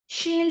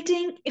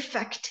Shielding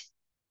effect.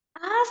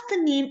 As the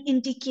name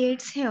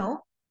indicates here,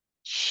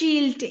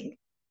 shielding.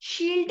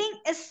 Shielding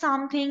is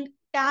something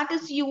that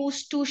is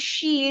used to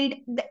shield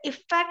the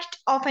effect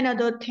of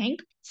another thing.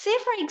 Say,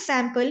 for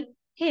example,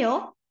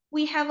 here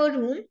we have a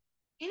room.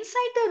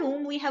 Inside the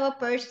room, we have a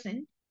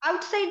person.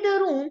 Outside the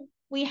room,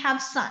 we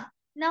have sun.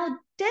 Now,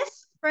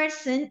 this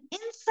person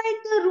inside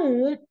the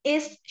room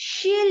is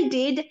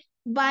shielded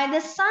by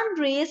the sun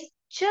rays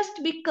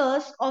just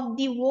because of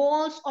the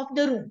walls of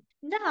the room.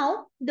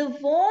 Now, the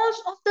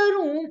walls of the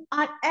room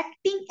are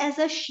acting as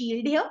a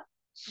shield here.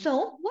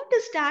 So, what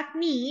does that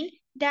mean?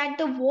 That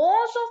the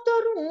walls of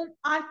the room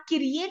are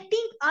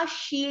creating a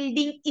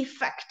shielding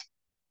effect.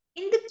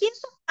 In the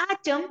case of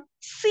atom,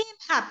 same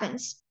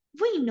happens.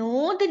 We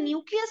know the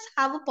nucleus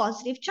have a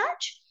positive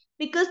charge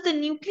because the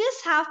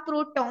nucleus have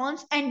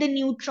protons and the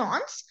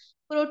neutrons.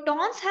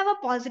 Protons have a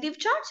positive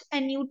charge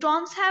and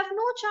neutrons have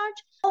no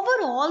charge.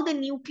 Overall, the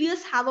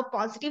nucleus have a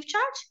positive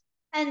charge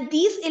and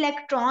these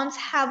electrons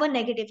have a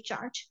negative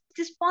charge.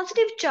 This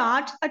positive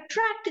charge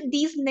attract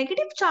these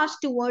negative charge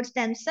towards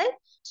themselves,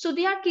 so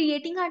they are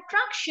creating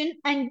attraction,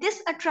 and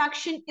this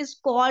attraction is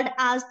called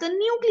as the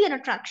nuclear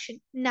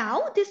attraction.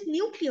 Now this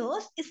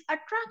nucleus is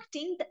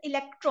attracting the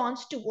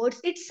electrons towards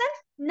itself.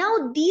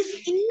 Now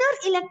these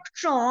inner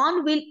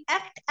electron will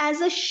act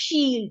as a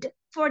shield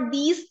for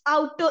these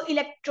outer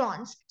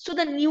electrons. So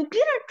the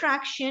nuclear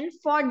attraction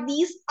for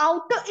these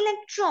outer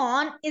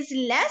electron is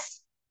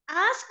less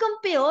as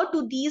compared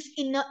to these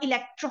inner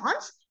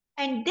electrons,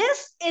 and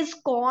this is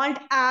called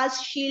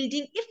as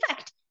shielding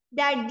effect,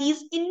 that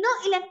these inner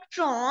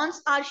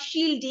electrons are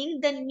shielding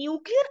the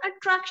nuclear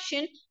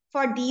attraction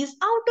for these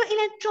outer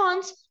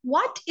electrons.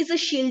 What is a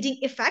shielding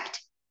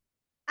effect?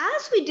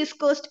 As we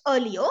discussed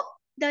earlier,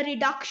 the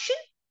reduction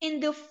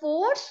in the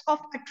force of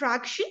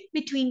attraction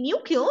between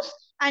nucleus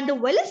and the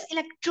valence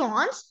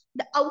electrons,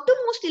 the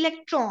outermost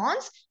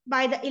electrons,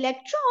 by the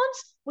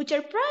electrons which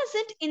are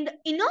present in the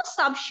inner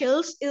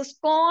subshells is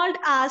called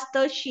as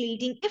the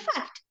shielding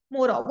effect.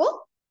 Moreover,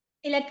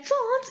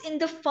 electrons in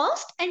the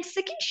first and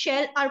second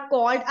shell are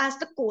called as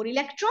the core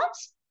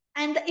electrons,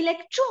 and the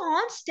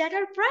electrons that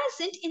are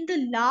present in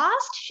the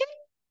last shell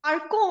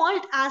are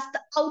called as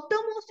the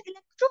outermost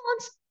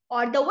electrons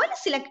or the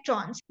valence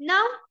electrons.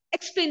 Now,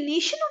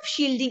 explanation of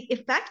shielding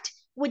effect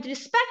with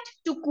respect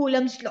to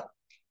Coulombs law.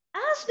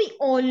 As we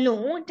all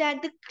know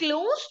that the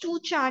close two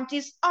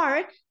charges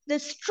are, the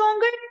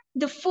stronger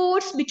the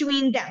force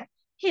between them.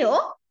 Here,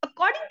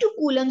 according to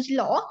Coulombs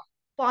law,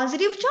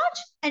 positive charge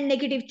and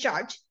negative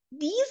charge,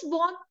 these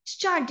both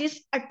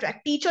charges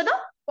attract each other,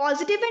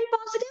 positive and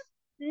positive,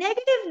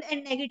 negative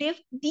and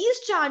negative, these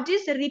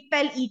charges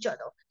repel each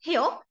other.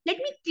 Here, let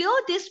me clear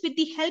this with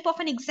the help of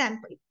an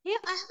example. Here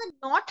I have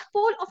a north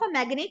pole of a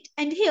magnet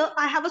and here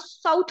I have a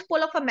south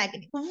pole of a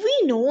magnet.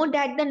 We know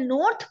that the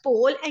north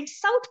pole and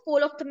south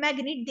pole of the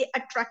magnet, they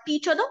attract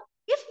each other.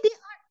 If they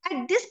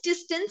are at this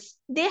distance,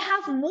 they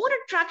have more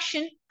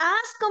attraction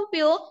as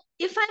compared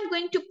if I'm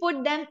going to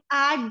put them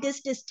at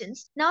this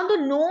distance. Now the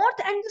north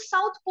and the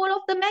south pole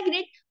of the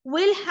magnet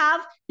will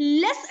have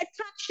less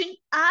attraction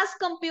as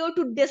compared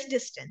to this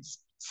distance.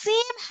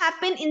 Same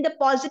happen in the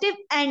positive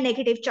and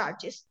negative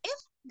charges. If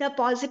the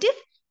positive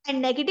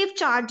and negative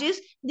charges,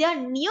 they are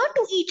near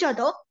to each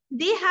other,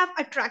 they have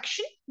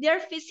attraction, they are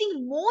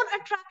facing more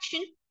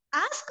attraction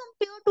as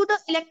compared to the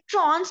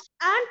electrons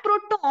and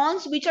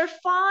protons which are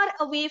far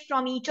away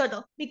from each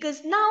other,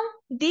 because now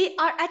they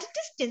are at a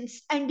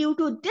distance, and due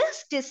to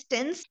this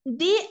distance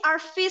they are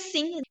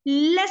facing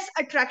less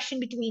attraction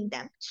between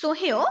them. So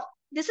here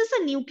this is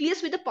a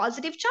nucleus with a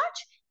positive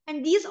charge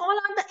and these all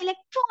are the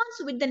electrons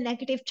with the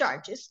negative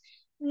charges.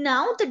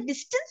 Now the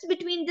distance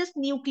between this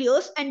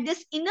nucleus and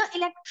this inner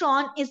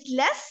electron is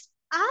less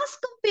as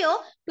compared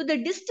to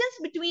the distance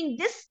between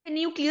this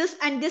nucleus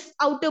and this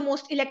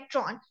outermost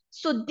electron.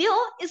 So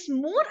there is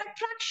more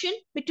attraction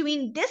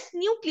between this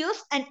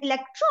nucleus and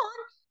electron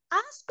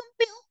as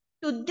compared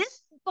to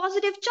this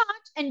positive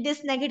charge and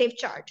this negative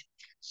charge.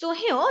 So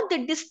here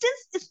the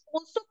distance is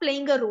also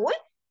playing a role,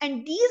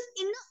 and these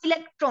inner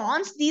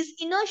electrons, these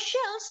inner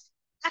shells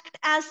act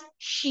as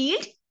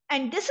shield,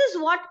 and this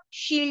is what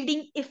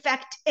shielding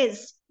effect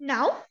is.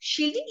 Now,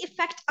 shielding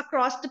effect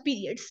across the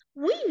periods.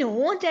 We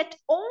know that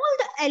all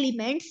the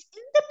elements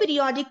in the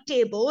periodic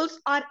tables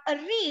are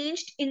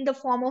arranged in the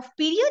form of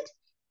period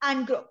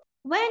and group.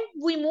 When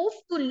we move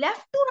to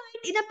left to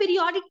right in a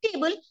periodic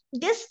table,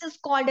 this is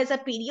called as a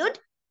period.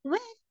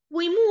 When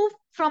we move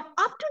from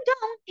up to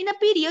down in a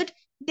period,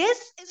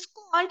 this is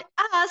called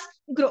as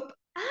group.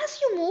 As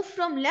you move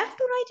from left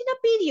to right in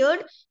a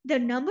period, the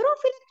number of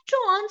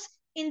electrons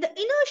in the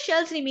inner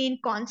shells remain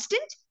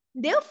constant.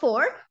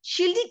 Therefore,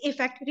 shielding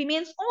effect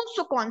remains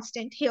also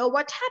constant. Here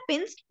what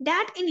happens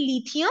that in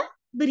lithium,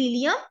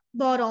 beryllium,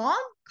 boron,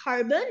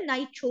 carbon,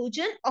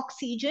 nitrogen,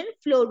 oxygen,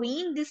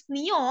 fluorine, this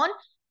neon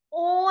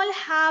all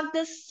have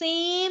the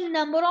same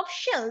number of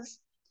shells.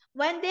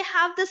 When they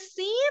have the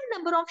same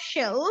number of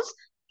shells,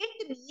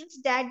 it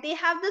means that they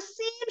have the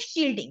same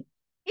shielding.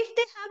 If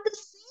they have the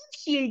same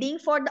shielding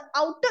for the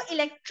outer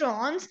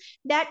electrons,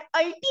 that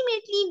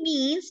ultimately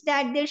means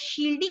that their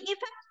shielding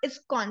effect is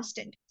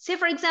constant. Say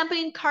for example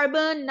in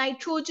carbon,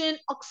 nitrogen,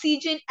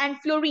 oxygen and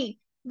fluorine,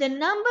 the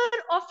number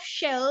of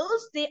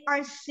shells they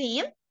are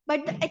same,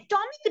 but the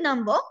atomic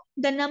number,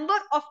 the number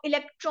of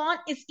electron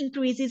is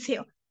increases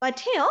here. But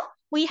here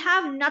we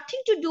have nothing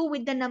to do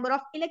with the number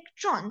of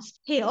electrons.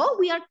 Here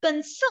we are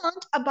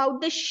concerned about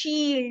the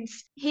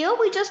shields. Here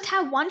we just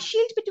have one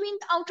shield between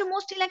the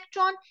outermost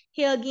electron.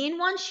 Here again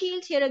one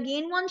shield, here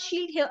again one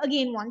shield, here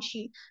again one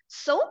shield.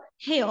 So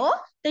here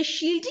the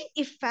shielding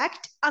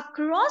effect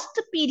across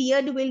the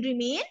period will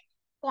remain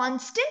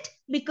constant,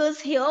 because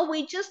here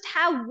we just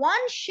have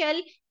one shell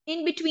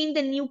in between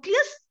the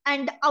nucleus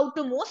and the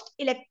outermost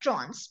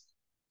electrons.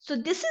 So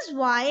this is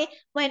why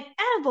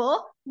whenever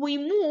we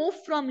move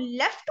from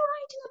left to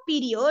right in a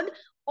period,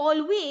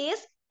 always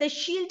the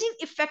shielding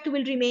effect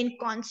will remain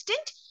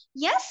constant.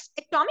 Yes,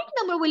 atomic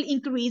number will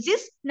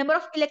increases, number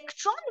of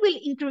electron will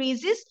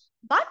increases,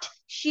 but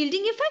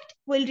shielding effect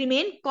will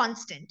remain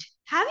constant.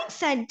 Having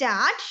said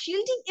that,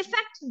 shielding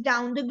effect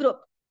down the group.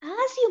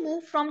 As you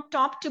move from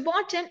top to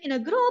bottom in a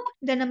group,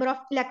 the number of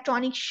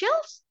electronic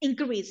shells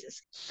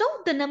increases. So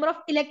the number of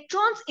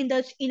electrons in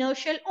the inner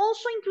shell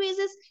also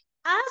increases.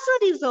 As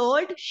a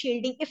result,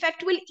 shielding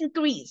effect will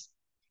increase.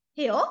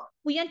 Here,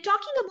 we are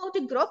talking about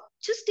a group.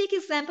 Just take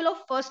example of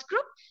first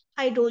group,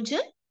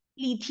 hydrogen,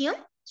 lithium,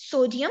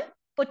 sodium,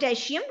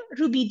 potassium,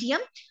 rubidium.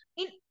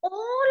 In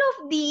all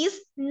of these,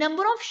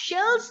 number of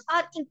shells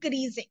are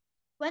increasing.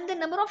 When the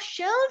number of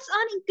shells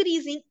are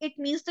increasing, it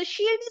means the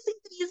shield is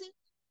increasing.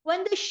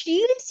 When the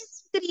shield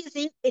is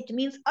increasing, it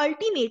means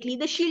ultimately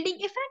the shielding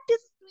effect is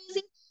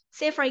increasing.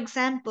 Say for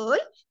example,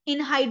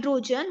 in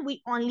hydrogen,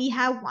 we only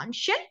have one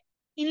shell.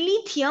 In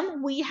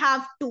lithium, we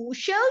have two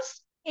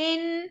shells.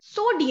 In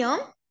sodium,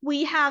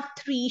 we have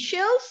three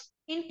shells.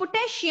 In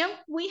potassium,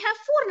 we have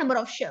four number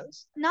of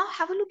shells. Now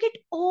have a look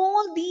at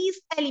all these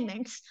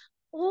elements.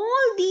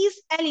 All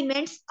these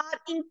elements are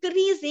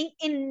increasing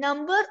in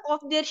number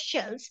of their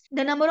shells.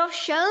 The number of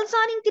shells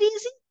are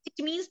increasing.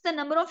 It means the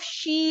number of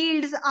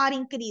shields are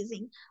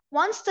increasing.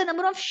 Once the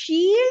number of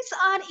shields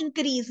are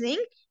increasing,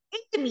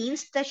 it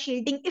means the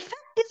shielding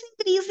effect is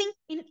increasing.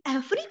 In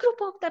every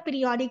group of the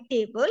periodic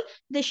table,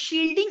 the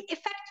shielding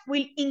effect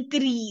will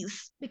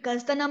increase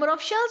because the number of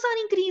shells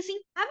are increasing.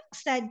 Having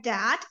said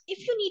that,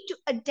 if you need to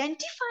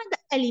identify the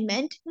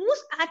element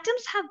whose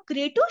atoms have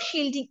greater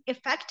shielding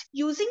effect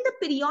using the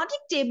periodic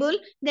table,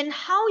 then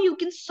how you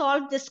can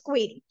solve this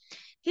query?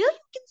 Here you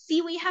can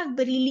see we have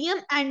beryllium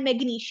and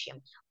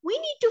magnesium. We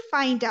need to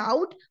find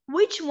out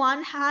which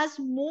one has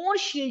more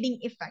shielding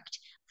effect.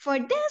 For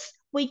this,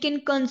 we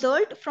can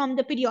consult from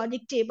the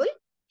periodic table.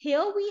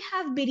 Here we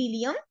have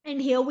beryllium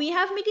and here we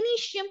have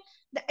magnesium.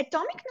 The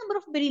atomic number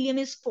of beryllium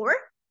is 4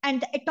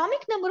 and the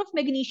atomic number of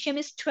magnesium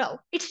is 12.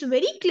 It's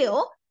very clear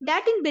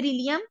that in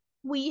beryllium,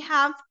 we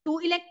have 2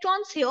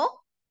 electrons here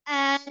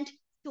and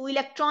 2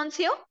 electrons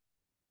here.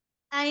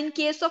 And in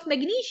case of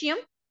magnesium,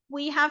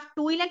 we have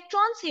 2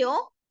 electrons here,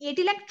 8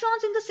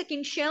 electrons in the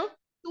second shell,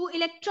 2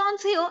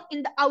 electrons here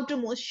in the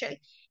outermost shell.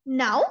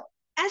 Now,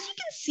 as you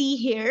can see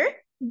here,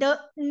 the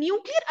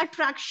nuclear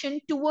attraction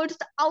towards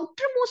the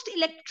outermost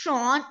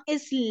electron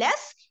is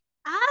less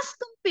as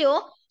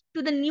compared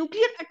to the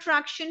nuclear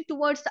attraction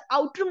towards the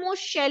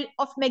outermost shell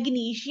of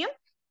magnesium,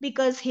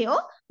 because here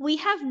we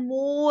have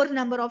more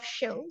number of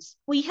shells.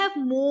 We have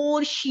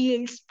more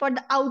shields for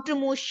the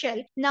outermost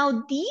shell.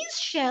 Now these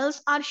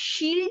shells are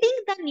shielding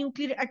the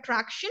nuclear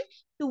attraction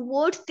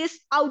towards this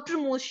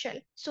outermost shell.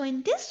 So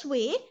in this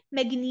way,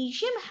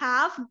 magnesium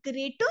have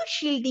greater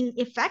shielding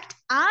effect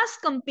as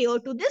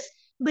compared to this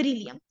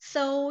beryllium.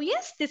 So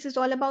yes, this is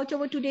all about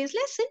our today's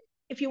lesson.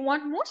 If you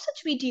want more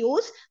such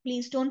videos,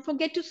 please don't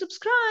forget to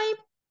subscribe.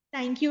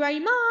 Thank you very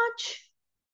much.